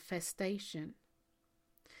desired manifestation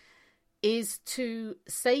is to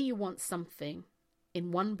say you want something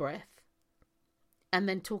in one breath, and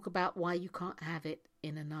then talk about why you can't have it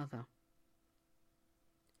in another.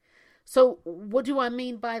 So what do I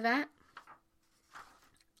mean by that?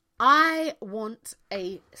 I want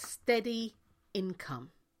a steady income.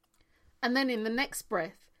 And then in the next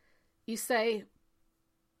breath, you say,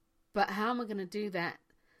 but how am I going to do that?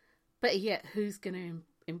 But yet, who's going to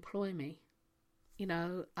employ me? You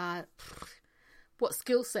know, what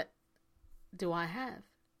skill set do I have?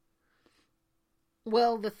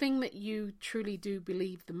 Well, the thing that you truly do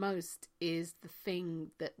believe the most is the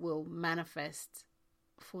thing that will manifest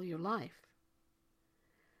for your life.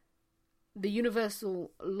 The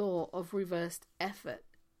universal law of reversed effort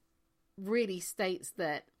really states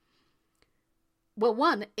that, well,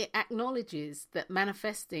 one, it acknowledges that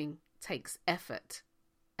manifesting takes effort,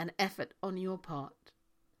 and effort on your part.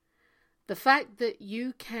 The fact that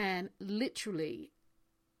you can literally,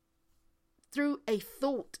 through a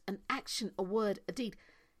thought, an action, a word, a deed,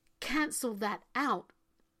 cancel that out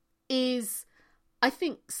is, I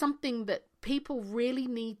think, something that people really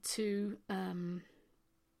need to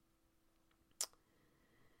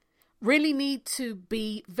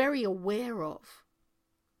be very aware of.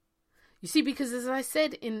 You see, because as I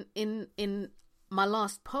said in my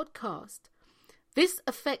last podcast, this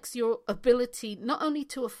affects your ability not only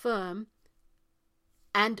to affirm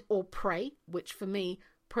and or pray, which for me,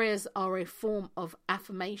 prayers are a form of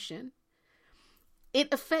affirmation.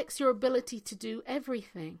 It affects your ability to do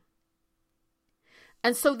everything.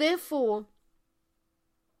 And so therefore,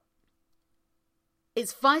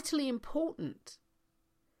 it's vitally important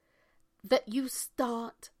that you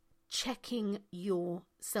start checking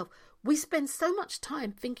yourself. We spend so much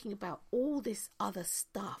time thinking about all this other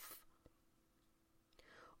stuff.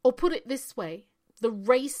 Or put it this way, the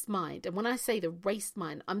race mind, and when I say the race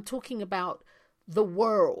mind, I'm talking about the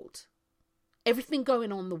world. Everything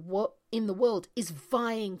going on in the world is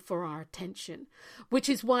vying for our attention, which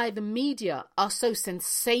is why the media are so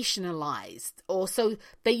sensationalized, or so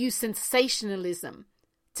they use sensationalism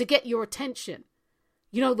to get your attention.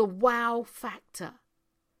 You know, the wow factor.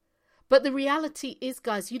 But the reality is,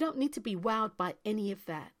 guys, you don't need to be wowed by any of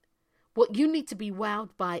that. What you need to be wowed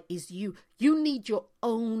by is you. You need your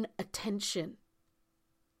own attention.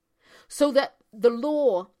 So that the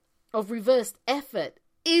law of reversed effort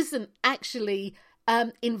isn't actually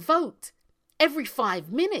invoked every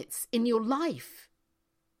 5 minutes in your life.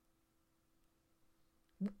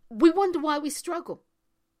 We wonder why we struggle.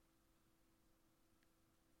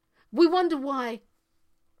 We wonder why,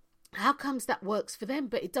 how comes that works for them,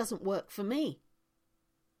 but it doesn't work for me?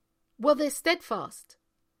 Well, they're steadfast.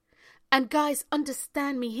 And guys,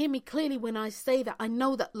 understand me, hear me clearly when I say that I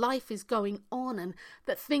know that life is going on and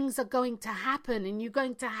that things are going to happen and you're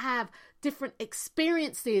going to have different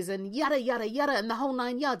experiences and yada, yada, yada, and the whole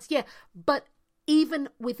 9 yards. Yeah, but even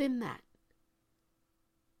within that,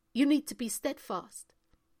 you need to be steadfast.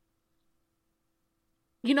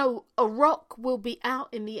 You know, a rock will be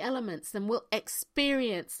out in the elements and will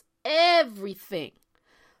experience everything.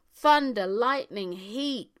 Thunder, lightning,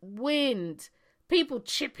 heat, wind, people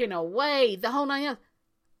chipping away, the whole 9 yards.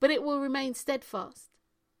 But it will remain steadfast.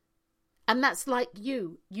 And that's like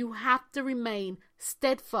you. You have to remain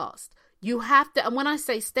steadfast. You have to, and when I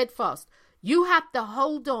say steadfast, you have to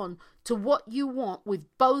hold on to what you want with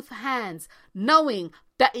both hands, knowing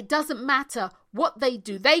that it doesn't matter what they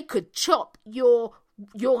do. They could chop your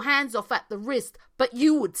hands off at the wrist, but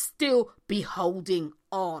you would still be holding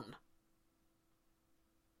on.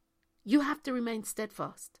 You have to remain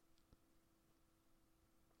steadfast.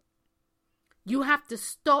 You have to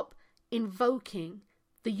stop invoking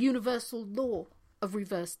the universal law of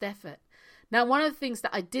reversed effort. Now, one of the things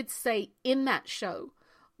that I did say in that show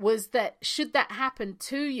was that should that happen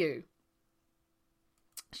to you,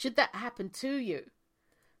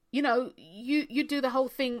 you know, you do the whole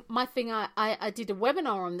thing. My thing, I did a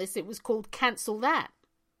webinar on this. It was called Cancel That.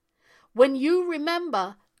 When you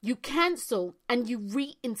remember, you cancel and you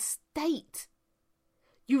reinstate.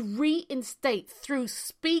 You reinstate through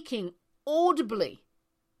speaking audibly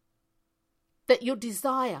that your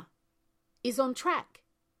desire is on track.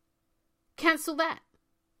 Cancel that.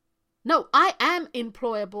 No, I am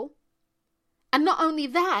employable. And not only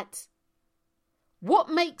that, what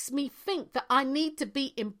makes me think that I need to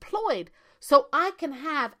be employed so I can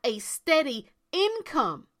have a steady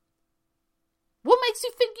income? What makes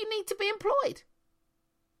you think you need to be employed?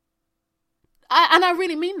 And I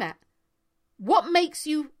really mean that. What makes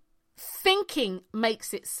you thinking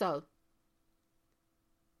makes it so?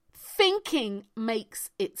 Thinking makes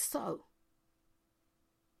it so.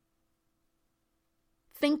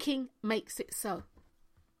 Thinking makes it so.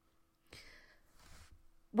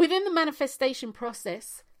 Within the manifestation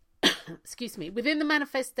process, excuse me, within the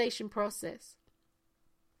manifestation process,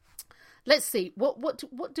 let's see,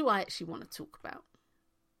 what do I actually want to talk about?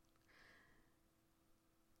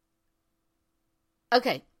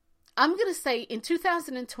 Okay, I'm going to say in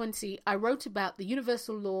 2020, I wrote about the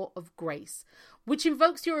universal law of grace, which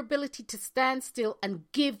invokes your ability to stand still and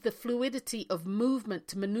give the fluidity of movement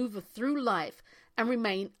to maneuver through life and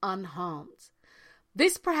remain unharmed.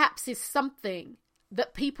 This perhaps is something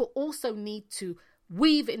that people also need to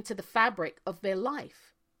weave into the fabric of their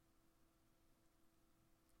life.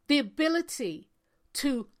 The ability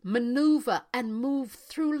to maneuver and move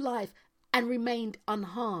through life and remain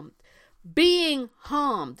unharmed. Being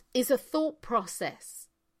harmed is a thought process.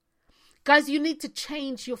 Guys, you need to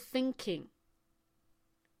change your thinking.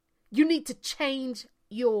 You need to change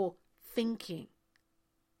your thinking.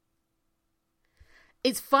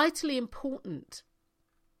 It's vitally important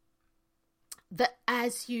that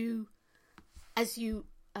as you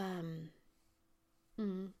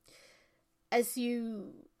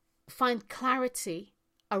find clarity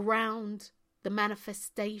around the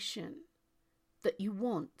manifestation that you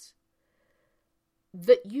want,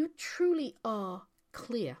 that you truly are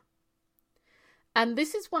clear. And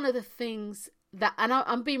this is one of the things that, and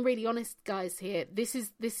I'm being really honest, guys, here. This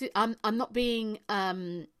is I'm not being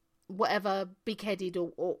whatever big-headed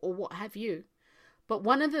or what have you. But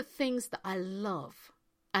one of the things that I love,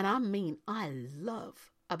 and I mean I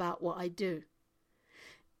love about what I do,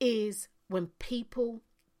 is when people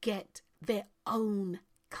get their own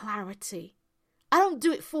clarity. I don't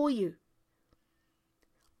do it for you.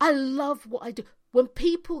 I love what I do. When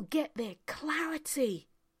people get their clarity.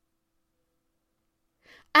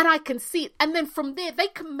 And I can see it. And then from there, they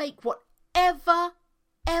can make whatever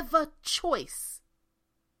choice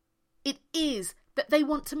it is that they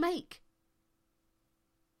want to make.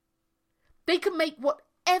 They can make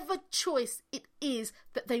whatever choice it is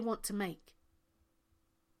that they want to make.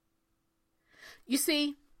 You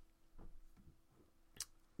see,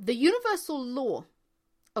 the universal law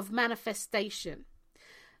of manifestation,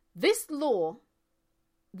 this law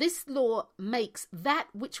makes that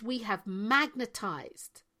which we have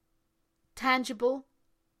magnetized tangible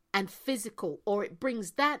and physical, or it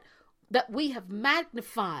brings that we have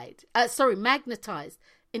magnetized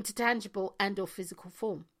into tangible and or physical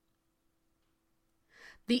form.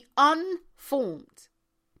 The unformed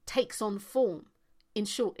takes on form. In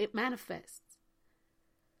short, it manifests.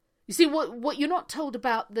 You see, what you're not told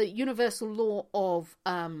about the universal law of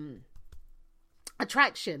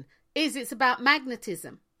attraction is it's about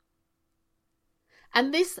magnetism.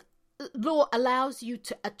 And this law allows you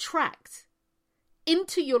to attract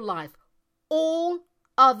into your life all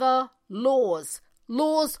other laws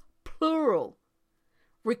plural,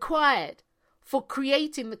 required for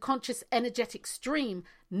creating the conscious energetic stream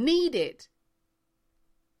needed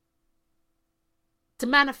to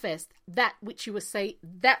manifest that which you say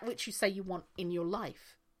you want in your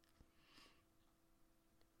life.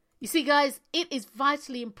 You see, guys, it is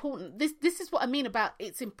vitally important. This is what I mean about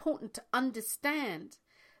it's important to understand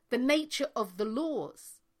the nature of the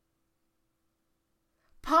laws.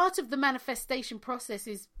 Part of the manifestation process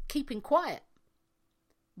is keeping quiet.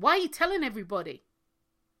 Why are you telling everybody?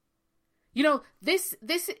 You know, this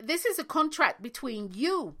is a contract between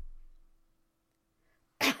you,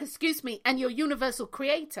 excuse me, and your universal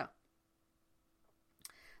creator.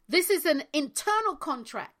 This is an internal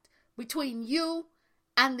contract between you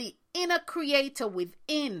and the inner creator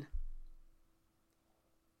within.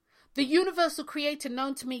 The universal creator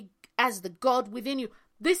known to me as the God within you.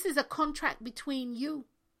 This is a contract between you.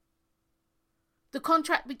 The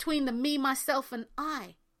contract between the me, myself, and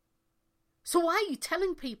I. So why are you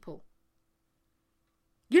telling people?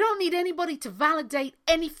 You don't need anybody to validate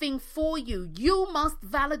anything for you. You must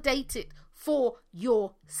validate it for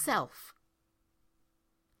yourself.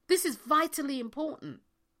 This is vitally important.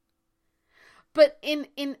 But in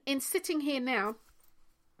sitting here now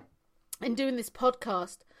and doing this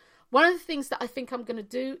podcast, one of the things that I think I'm going to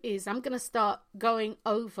do is I'm going to start going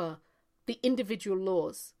over the individual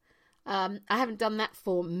laws. I haven't done that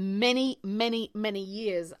for many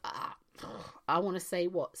years. I want to say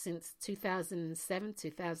since 2007,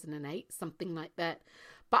 2008, something like that.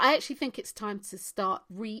 But I actually think it's time to start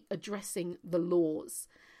readdressing the laws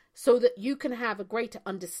so that you can have a greater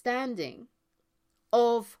understanding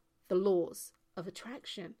of the laws of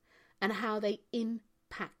attraction and how they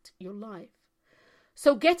impact your life.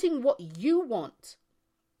 So getting what you want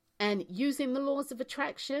and using the laws of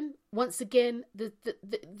attraction, once again,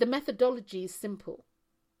 the methodology is simple.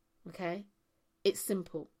 Okay? It's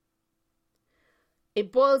simple.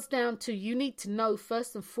 It boils down to you need to know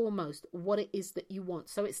first and foremost what it is that you want.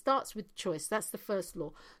 So it starts with choice. That's the first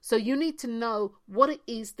law. So you need to know what it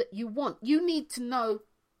is that you want. You need to know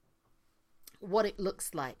what it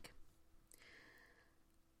looks like.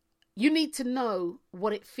 You need to know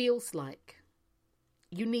what it feels like.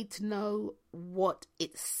 You need to know what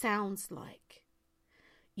it sounds like.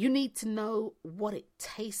 You need to know what it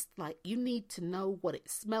tastes like. You need to know what it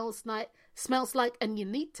smells like, and you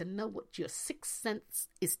need to know what your sixth sense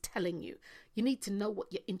is telling you. You need to know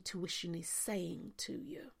what your intuition is saying to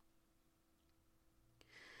you.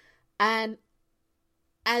 And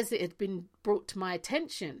as it had been brought to my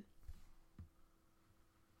attention,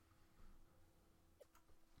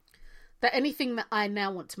 that anything that I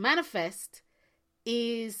now want to manifest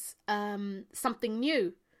is something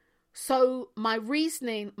new. So my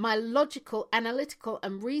reasoning, my logical, analytical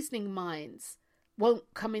and reasoning minds won't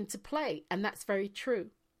come into play. And that's very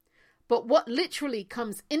true. But what literally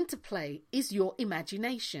comes into play is your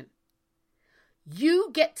imagination.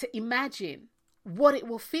 You get to imagine what it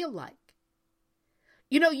will feel like.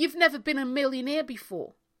 You know, you've never been a millionaire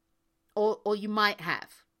before, or you might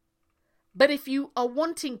have. But if you are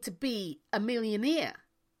wanting to be a millionaire,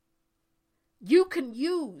 you can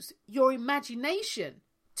use your imagination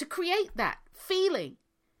to create that feeling.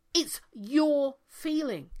 It's your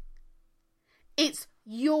feeling. It's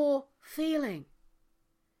your feeling.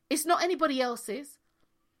 It's not anybody else's.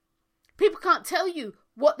 People can't tell you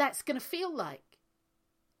what that's going to feel like.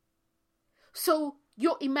 So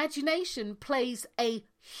your imagination plays a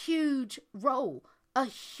huge role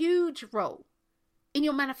in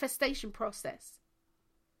your manifestation process.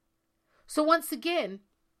 So once again,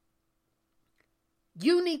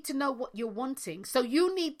 you need to know what you're wanting. So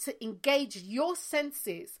you need to engage your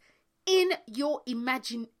senses in your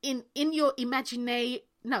imaginary.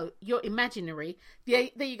 There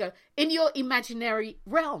you go. In your imaginary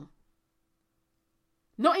realm.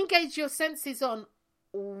 Not engage your senses on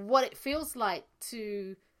what it feels like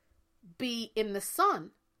to be in the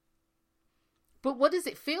sun. But what does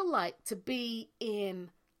it feel like to be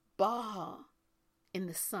in Baja in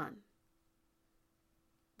the sun?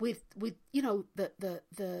 With you know,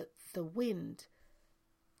 the wind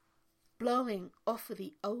blowing off of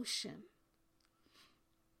the ocean.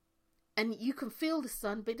 And you can feel the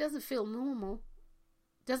sun, but it doesn't feel normal.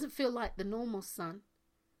 It doesn't feel like the normal sun.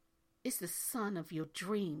 It's the sun of your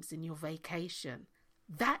dreams in your vacation.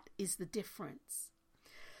 That is the difference.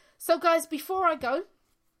 So guys, before I go,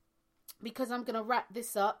 because I'm going to wrap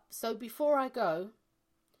this up. So before I go,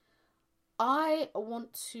 I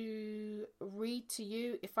want to read to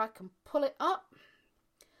you, if I can pull it up.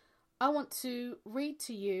 I want to read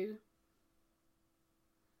to you.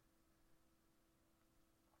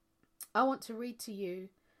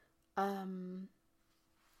 A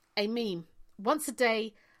meme. Once a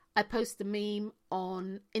day, I post a meme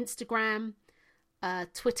on Instagram,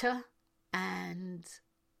 Twitter, and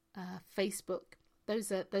Facebook.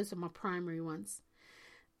 Those are my primary ones.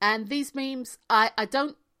 And these memes, I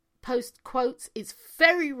don't post quotes. It's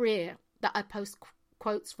very rare that I post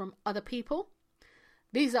quotes from other people.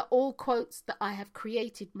 These are all quotes that I have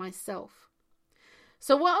created myself.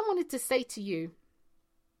 So what I wanted to say to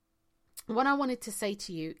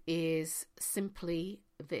you is simply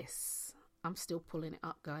this. I'm still pulling it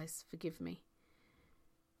up, guys. Forgive me.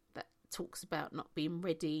 That talks about not being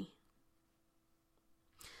ready.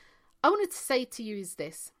 I wanted to say to you is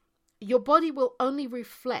this. Your body will only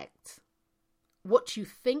reflect what you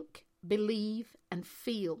think, believe, and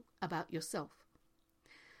feel about yourself.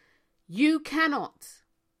 You cannot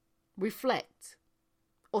reflect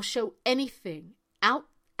or show anything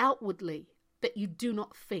outwardly that you do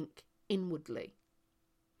not think inwardly.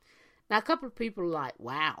 Now, a couple of people are like,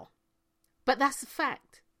 wow. But that's a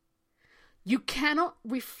fact. You cannot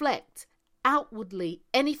reflect outwardly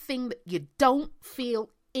anything that you don't feel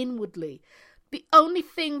inwardly. The only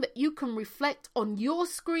thing that you can reflect on your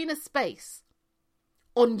screen of space,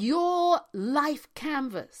 on your life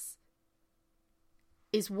canvas,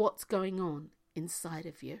 is what's going on inside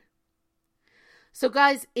of you. So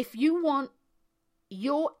guys, if you want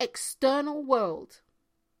your external world,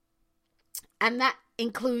 and that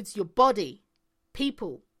includes your body,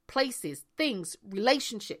 people, places, things,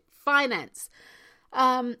 relationships, finance,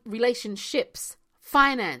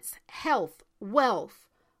 health, wealth,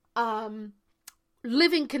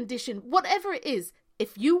 living condition, whatever it is,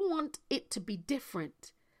 if you want it to be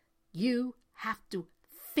different, you have to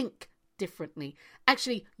think differently.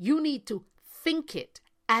 Actually, you need to think it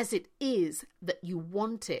as it is that you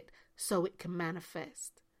want it so it can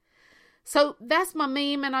manifest. So that's my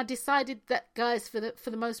meme, and I decided that, guys, for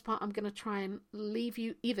the most part, I'm going to try and leave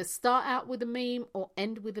you either start out with a meme or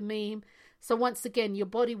end with a meme. So once again, your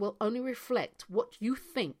body will only reflect what you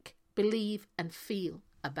think, believe, and feel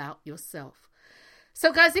about yourself.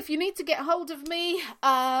 So guys, if you need to get hold of me,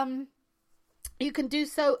 you can do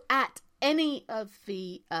so at any of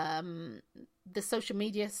the social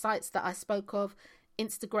media sites that I spoke of.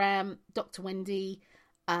 Instagram, Dr. Wendy,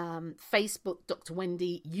 Facebook, Dr.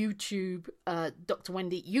 Wendy, YouTube, Dr.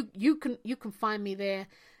 Wendy. You can find me there.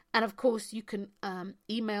 And of course, you can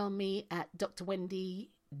email me at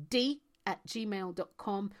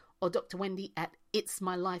drwendyd@gmail.com or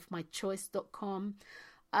drwendy@itsmylifemychoice.com.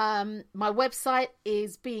 My website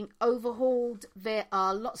is being overhauled. There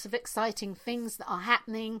are lots of exciting things that are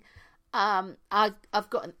happening. I've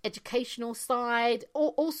got an educational side.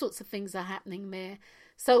 All sorts of things are happening there.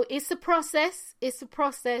 So it's a process,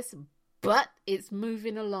 but it's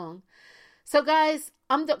moving along. So guys,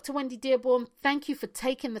 I'm Dr. Wendy Dearborn. Thank you for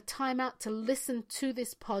taking the time out to listen to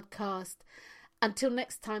this podcast. Until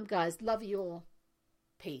next time, guys, love you all.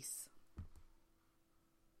 Peace.